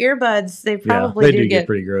 like your earbuds, they probably do get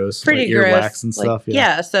pretty gross. Pretty like gross. Earwax and stuff.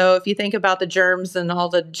 Yeah. So if you think about the germs and all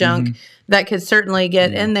the junk that could certainly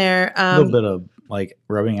get in there. A little bit of like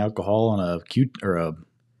rubbing alcohol on a what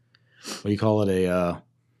do you call it?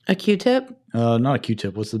 A Q-tip? Not a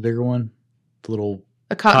Q-tip. What's the bigger one? The little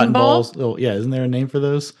cotton ball? balls. Oh, yeah. Isn't there a name for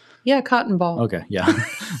those? Yeah, cotton ball. Okay, yeah. a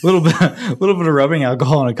little bit of rubbing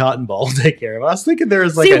alcohol on a cotton ball will take care of it. I was thinking there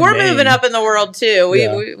was we're moving up in the world too. We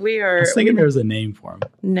are. I was thinking there was a name for them.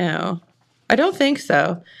 No, I don't think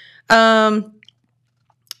so.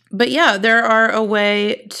 But yeah, there are a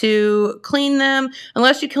way to clean them.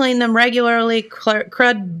 Unless you clean them regularly,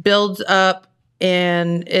 crud builds up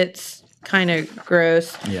and it's kind of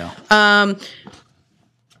gross. Yeah.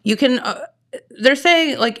 You can. They're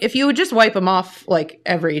saying, like, if you would just wipe them off, like,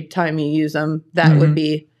 every time you use them, that would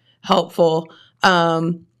be helpful.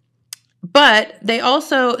 But they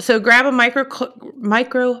also, so grab a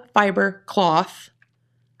microfiber cloth,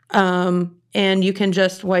 and you can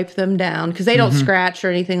just wipe them down because they don't scratch or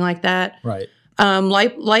anything like that. Right.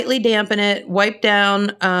 Lightly dampen it, wipe down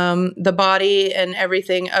the body and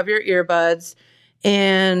everything of your earbuds,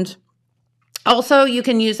 and also, you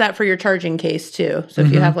can use that for your charging case, too. So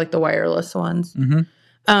if you have, like, the wireless ones.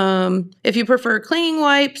 If you prefer cleaning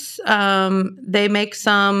wipes, they make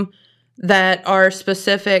some that are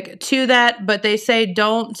specific to that. But they say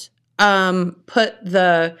don't put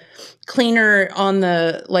the cleaner on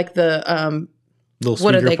the, like, the,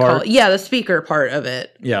 what do they call it? Yeah, the speaker part of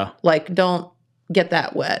it. Yeah. Like, don't get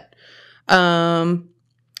that wet. So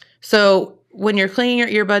when you're cleaning your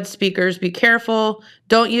earbud speakers, be careful.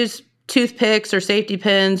 Don't use toothpicks or safety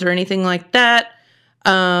pins or anything like that.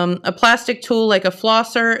 A plastic tool like a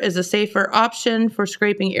flosser is a safer option for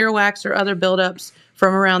scraping earwax or other buildups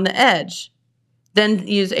from around the edge. Then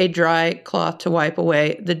use a dry cloth to wipe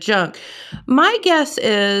away the junk. My guess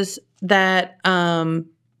is that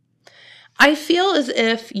I feel as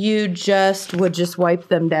if you would just wipe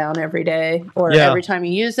them down every day or every time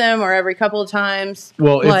you use them or every couple of times.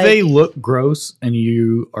 Well, if they look gross and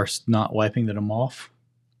you are not wiping them off,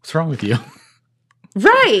 what's wrong with you?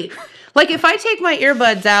 Right. Like if I take my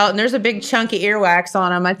earbuds out and there's a big chunky earwax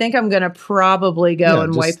on them, I think I'm going to probably go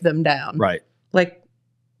and wipe them down. Right. Like,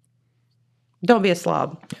 don't be a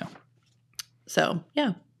slob. Yeah. So,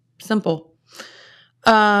 yeah, simple.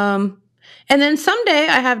 And then someday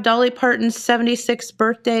I have Dolly Parton's 76th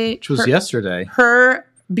birthday. Which was yesterday. Her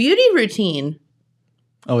beauty routine.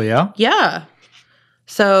 Oh, yeah? Yeah.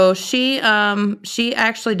 So she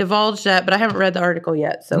actually divulged that, but I haven't read the article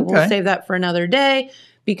yet. So we'll save that for another day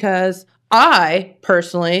because I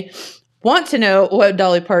personally want to know what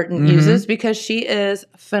Dolly Parton uses because she is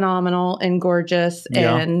phenomenal and gorgeous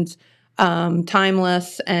and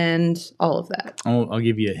timeless and all of that. I'll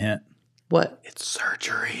give you a hint. What? It's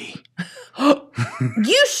surgery.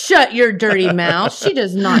 You shut your dirty mouth. She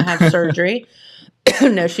does not have surgery.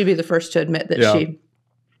 No, she'd be the first to admit that she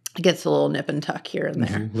gets a little nip and tuck here and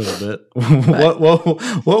there. A little bit.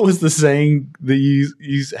 What was the saying that you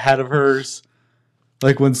had of hers?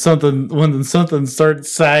 Like when something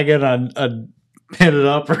starts sagging, I'd pin it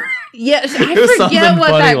up. Or yes, I forget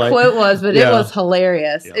what that quote was, but it was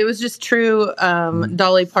hilarious. Yeah. It was just true.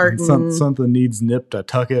 Dolly Parton. Something needs nipped, I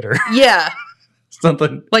tuck it, or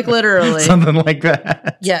something like literally something like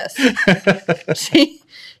that. Yes,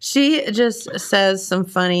 she just says some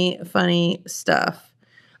funny stuff.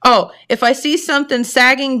 Oh, if I see something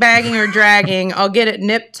sagging, bagging, or dragging, I'll get it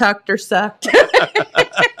nipped, tucked, or sucked.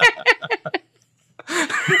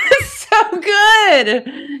 It's so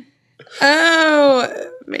good.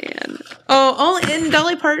 Oh man! And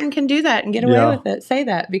Dolly Parton can do that and get away with it. Say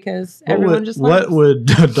that because everyone just loves. What would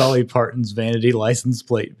Dolly Parton's vanity license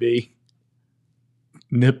plate be?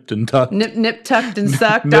 Nipped and tucked. Nip tucked and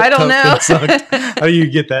sucked. I don't know. How do you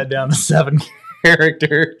get that down to 7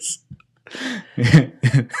 characters?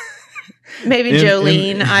 Maybe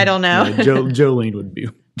Jolene. I don't know. Yeah, Jolene would fit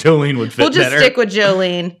better. We'll just stick with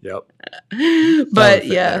Jolene. Yep. But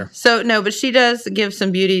yeah. So no, but she does give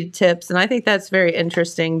some beauty tips, and I think that's very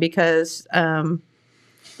interesting because a lot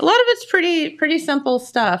of it's pretty simple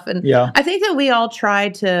stuff. And I think that we all try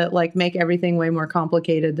to like make everything way more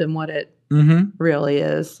complicated than what it really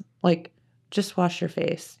is. Like, just wash your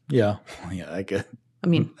face. Yeah. I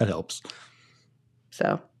mean, that helps.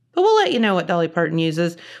 So, but we'll let you know what Dolly Parton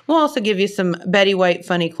uses. We'll also give you some Betty White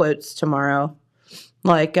funny quotes tomorrow.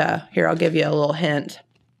 Like, here, I'll give you a little hint.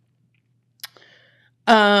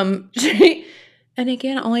 And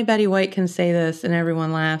again, only Betty White can say this, and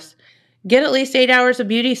everyone laughs. Get at least 8 hours of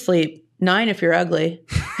beauty sleep. 9 if you're ugly.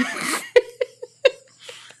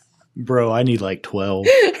 Bro, I need like 12.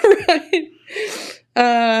 Right.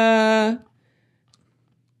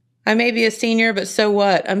 I may be a senior, but so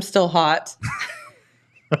what? I'm still hot.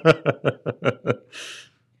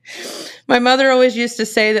 My mother always used to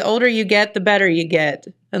say, the older you get, the better you get,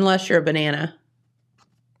 unless you're a banana.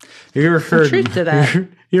 You ever heard truth to that?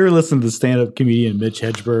 You ever listen to the stand-up comedian Mitch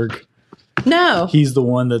Hedberg? No. He's the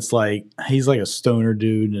one that's like, he's like a stoner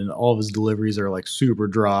dude, and all of his deliveries are like super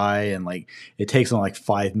dry, and like it takes him like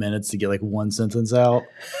 5 minutes to get like one sentence out.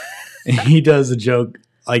 And he does a joke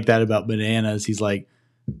like that about bananas. He's like,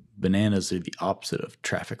 bananas are the opposite of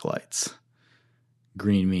traffic lights.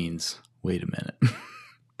 Green means, wait a minute.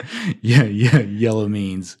 Yeah. Yellow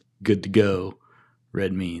means good to go.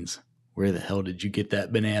 Red means, where the hell did you get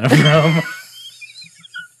that banana from?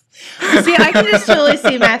 See, I can just totally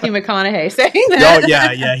see Matthew McConaughey saying that. Oh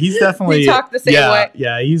yeah. He's definitely we talk the same way.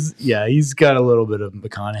 Yeah, he's got a little bit of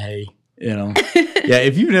McConaughey, you know. Yeah,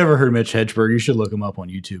 if you've never heard Mitch Hedberg, you should look him up on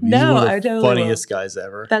YouTube. He's one of the funniest guys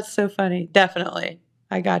ever. That's so funny. Definitely.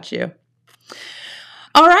 I got you.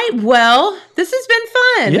 All right. Well, this has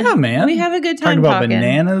been fun. Yeah, man. We have a good time talking about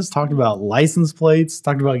bananas, talking about license plates,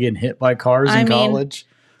 talking about getting hit by cars in college.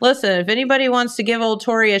 Listen, if anybody wants to give old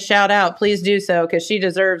Tori a shout out, please do so because she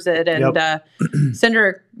deserves it. And send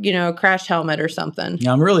her, a crash helmet or something.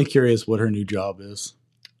 Yeah, I'm really curious what her new job is.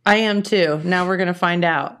 I am too. Now we're going to find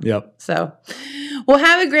out. Yep. So, well,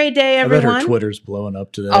 have a great day, everyone. I bet her Twitter's blowing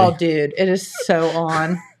up today. Oh, dude, it is so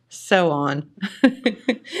on. So on.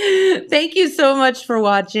 Thank you so much for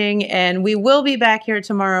watching. And we will be back here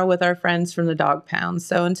tomorrow with our friends from the Dog Pound.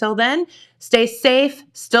 So until then, stay safe.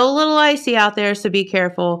 Still a little icy out there, so be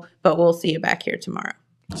careful. But we'll see you back here tomorrow.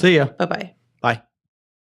 See ya. Bye-bye. Bye.